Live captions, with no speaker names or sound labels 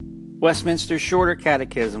Westminster Shorter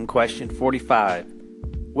Catechism, question 45.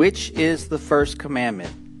 Which is the first commandment?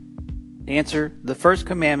 Answer: the first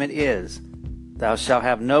commandment is, Thou shalt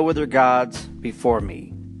have no other gods before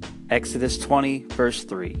me. Exodus 20, verse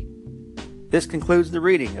 3. This concludes the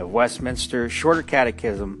reading of Westminster Shorter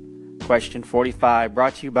Catechism, question 45,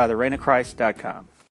 brought to you by thereignofchrist.com.